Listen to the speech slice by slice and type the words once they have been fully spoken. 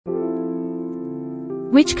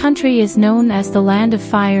Which country is known as the land of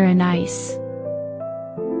fire and ice?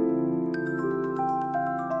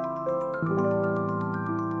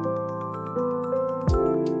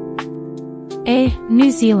 A.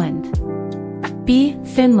 New Zealand. B.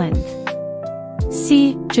 Finland.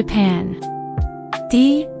 C. Japan.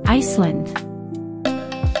 D. Iceland.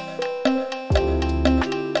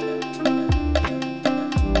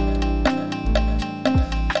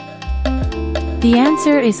 The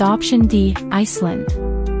answer is option D, Iceland.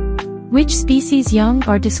 Which species young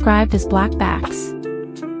are described as blackbacks?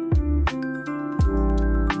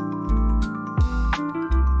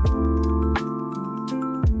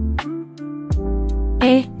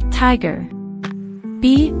 A. Tiger.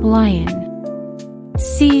 B. Lion.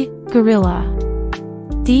 C. Gorilla.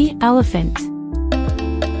 D. Elephant.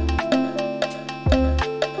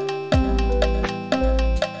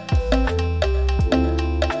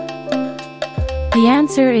 The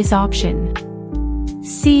answer is option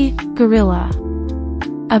C. Gorilla.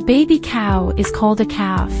 A baby cow is called a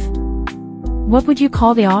calf. What would you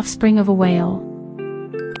call the offspring of a whale?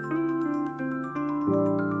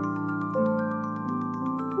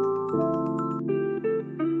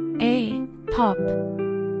 A. Pup.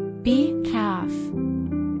 B. Calf.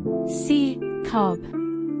 C. Cub.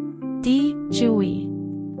 D. Joey.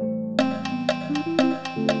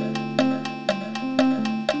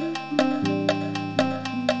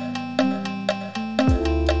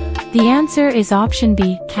 The answer is option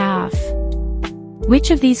B, calf. Which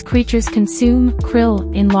of these creatures consume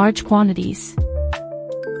krill in large quantities?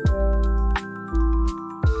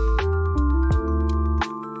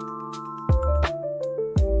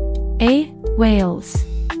 A. Whales.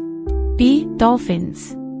 B.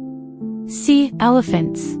 Dolphins. C.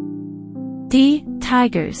 Elephants. D.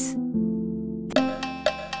 Tigers.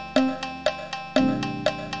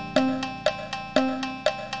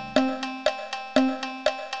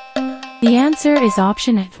 The answer is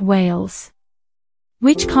option F, whales.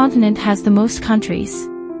 Which continent has the most countries?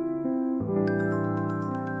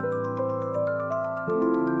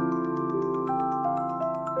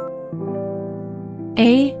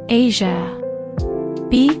 A. Asia.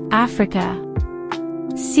 B. Africa.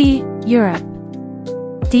 C. Europe.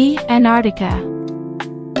 D. Antarctica.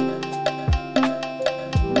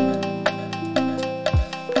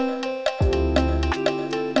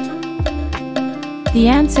 The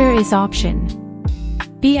answer is option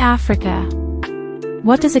B, Africa.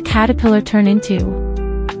 What does a caterpillar turn into?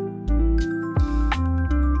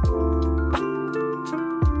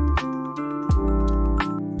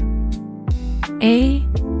 A.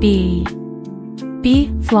 Bee. B.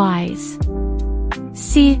 Flies.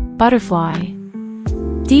 C. Butterfly.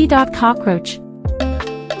 D. Cockroach.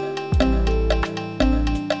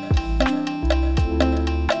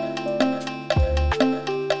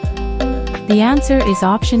 The answer is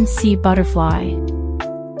option C, butterfly.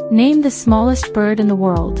 Name the smallest bird in the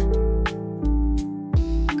world.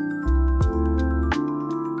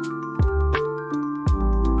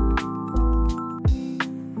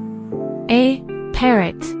 A.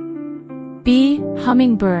 Parrot. B.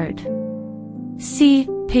 Hummingbird. C.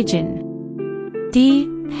 Pigeon. D.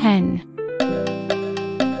 Hen.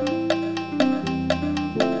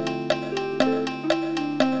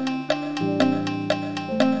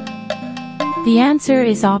 The answer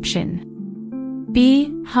is option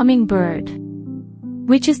B, hummingbird.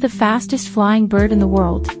 Which is the fastest flying bird in the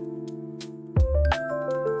world?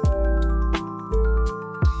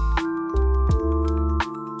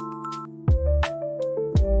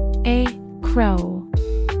 A. Crow.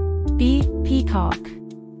 B. Peacock.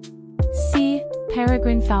 C.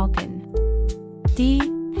 Peregrine falcon. D.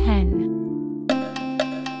 Hen.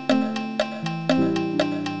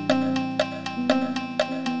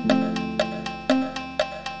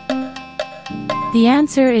 The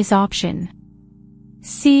answer is option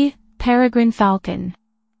C, peregrine falcon.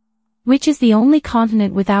 Which is the only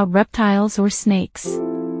continent without reptiles or snakes?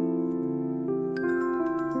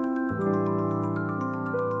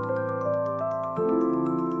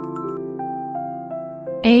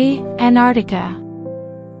 A. Antarctica.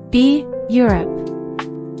 B.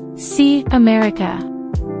 Europe. C. America.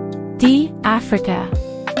 D. Africa.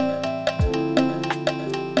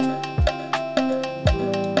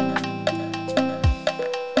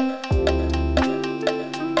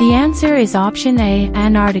 The answer is option A,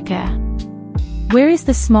 Antarctica. Where is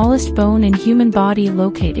the smallest bone in human body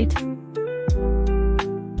located?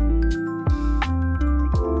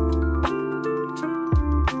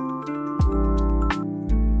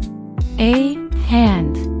 A.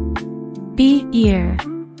 Hand. B. Ear.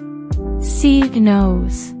 C.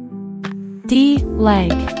 Nose. D.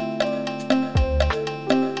 Leg.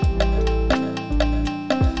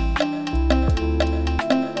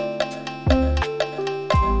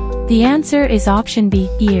 The answer is option B,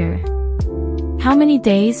 year. How many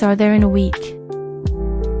days are there in a week?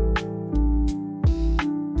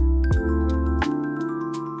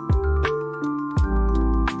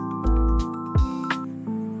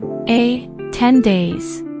 A. 10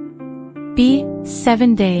 days. B.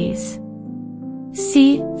 7 days.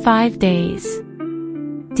 C. 5 days.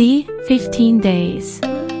 D. 15 days.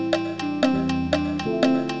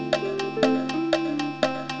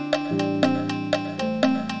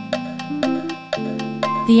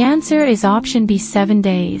 The answer is option B, 7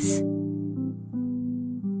 days.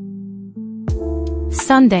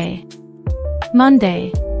 Sunday,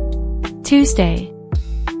 Monday, Tuesday,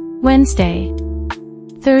 Wednesday,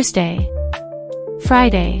 Thursday,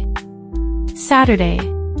 Friday, Saturday.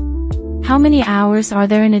 How many hours are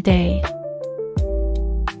there in a day?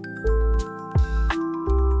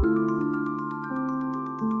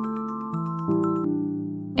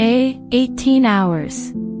 A. 18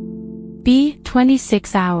 hours. B.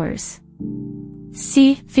 26 hours.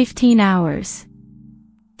 C. 15 hours.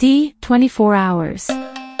 D. 24 hours.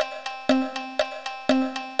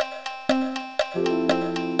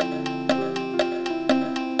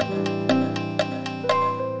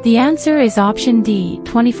 The answer is option D,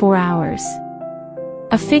 24 hours.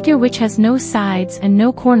 A figure which has no sides and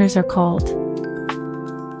no corners are called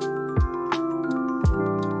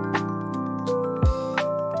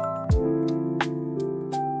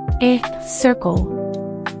A.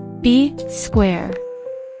 Circle. B. Square.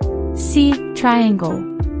 C. Triangle.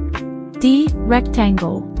 D.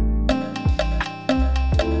 Rectangle.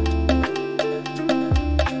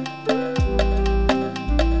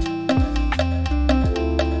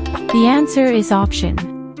 The answer is option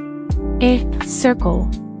A.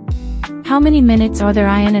 Circle. How many minutes are there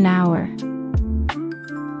in an hour?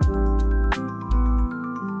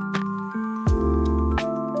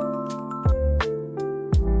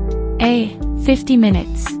 A. 50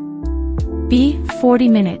 minutes. B. 40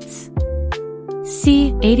 minutes.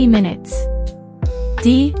 C. 80 minutes.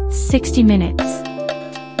 D. 60 minutes.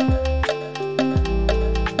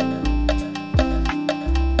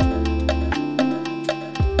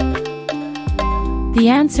 The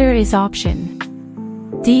answer is option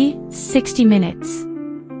D, 60 minutes.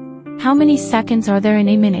 How many seconds are there in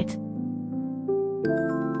a minute?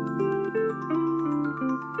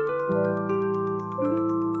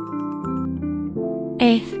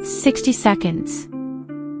 A. 60 seconds.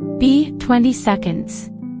 B. 20 seconds.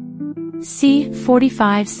 C.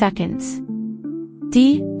 45 seconds.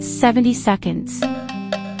 D. 70 seconds.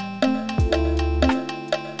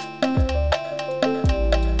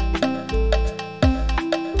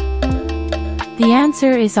 The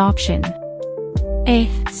answer is option A.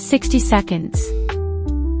 60 seconds.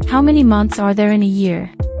 How many months are there in a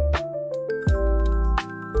year?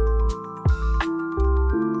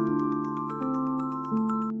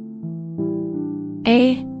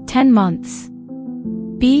 A. 10 months.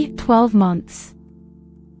 B. 12 months.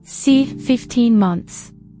 C. 15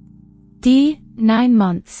 months. D. 9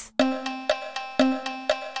 months.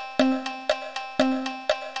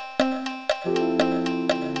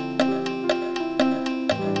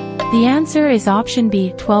 The answer is option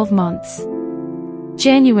B, 12 months.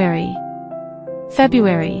 January,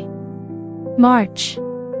 February, March,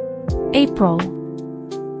 April,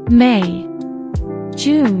 May,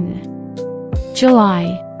 June,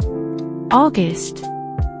 July, August,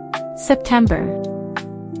 September,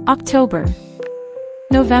 October,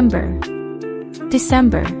 November,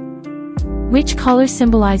 December. Which color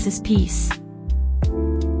symbolizes peace?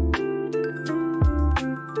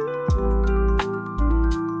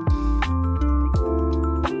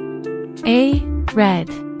 A. Red.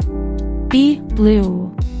 B.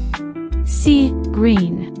 Blue. C.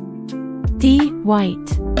 Green. D.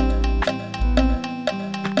 White.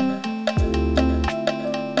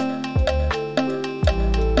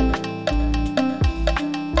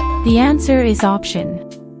 The answer is option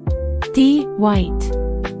D. White.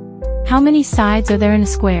 How many sides are there in a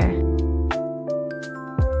square?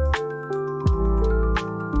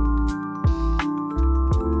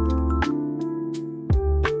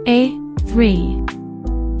 A. 3.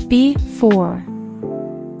 B. 4.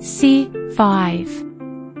 C.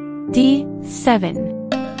 5. D. 7.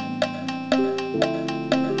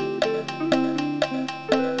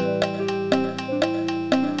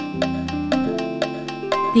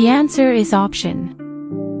 The answer is option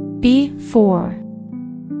B. 4.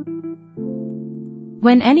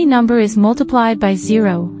 When any number is multiplied by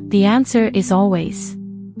 0, the answer is always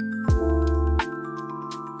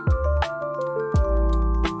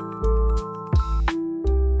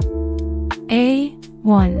A.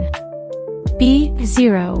 1. B.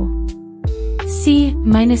 0. C.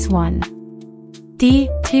 -1. D.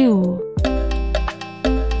 2.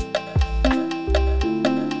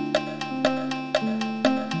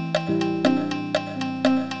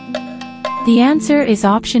 The answer is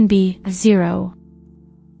option B, 0.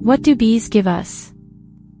 What do bees give us?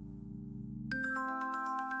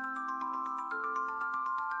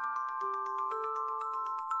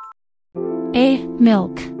 A.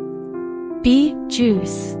 Milk. B.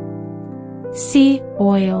 Juice. C.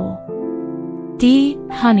 Oil. D.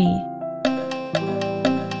 Honey.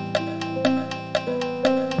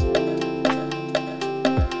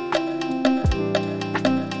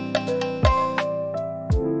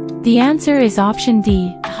 The answer is option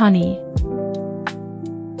D, honey.